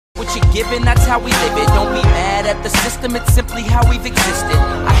what you're given, that's how we live it. Don't be mad at the system, it's simply how we've existed.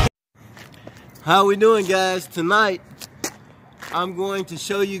 How we doing, guys? Tonight I'm going to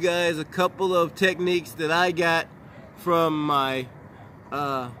show you guys a couple of techniques that I got from my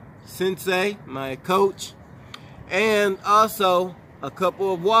sensei, my coach, and also a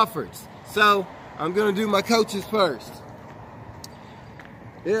couple of Woffords. So I'm going to do my coaches first.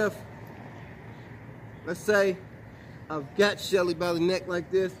 If, let's say, I've got Shelly by the neck like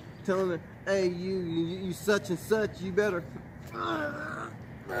this, telling her, hey, you such and such, you better.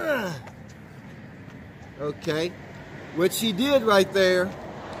 Okay, what she did right there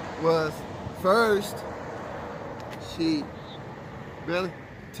was, first, she really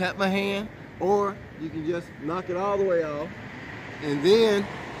tapped my hand, or you can just knock it all the way off, and then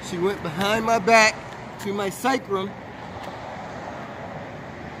she went behind my back to my sacrum,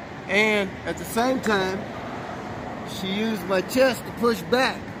 and at the same time, she used my chest to push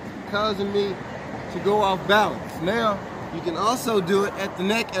back, causing me to go off balance. Now, you can also do it at the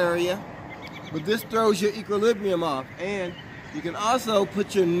neck area, but this throws your equilibrium off. And you can also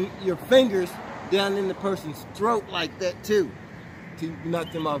put your fingers down in the person's throat like that too, to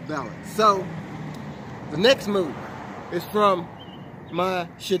knock them off balance. So, the next move is from my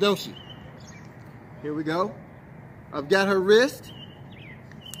shidoshi. Here we go. I've got her wrist.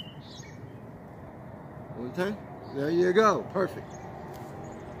 One time. There you go. Perfect.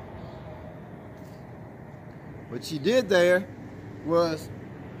 What she did there was,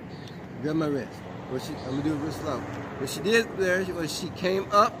 grab my wrist. I'm gonna do it real slow. What she did there was she came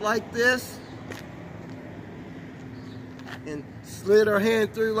up like this and slid her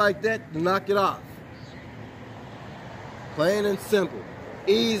hand through like that to knock it off. Plain and simple.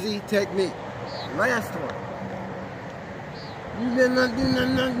 Easy technique. Last one. You better not do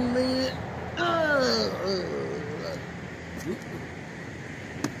nothing, man.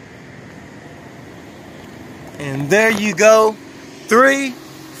 And there you go. 3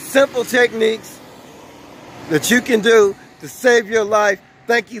 simple techniques that you can do to save your life.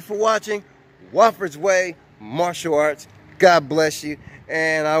 Thank you for watching Woffords Way Martial Arts. God bless you.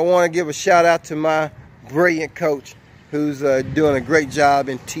 And I want to give a shout out to my brilliant coach who's doing a great job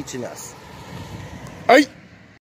in teaching us. Hey!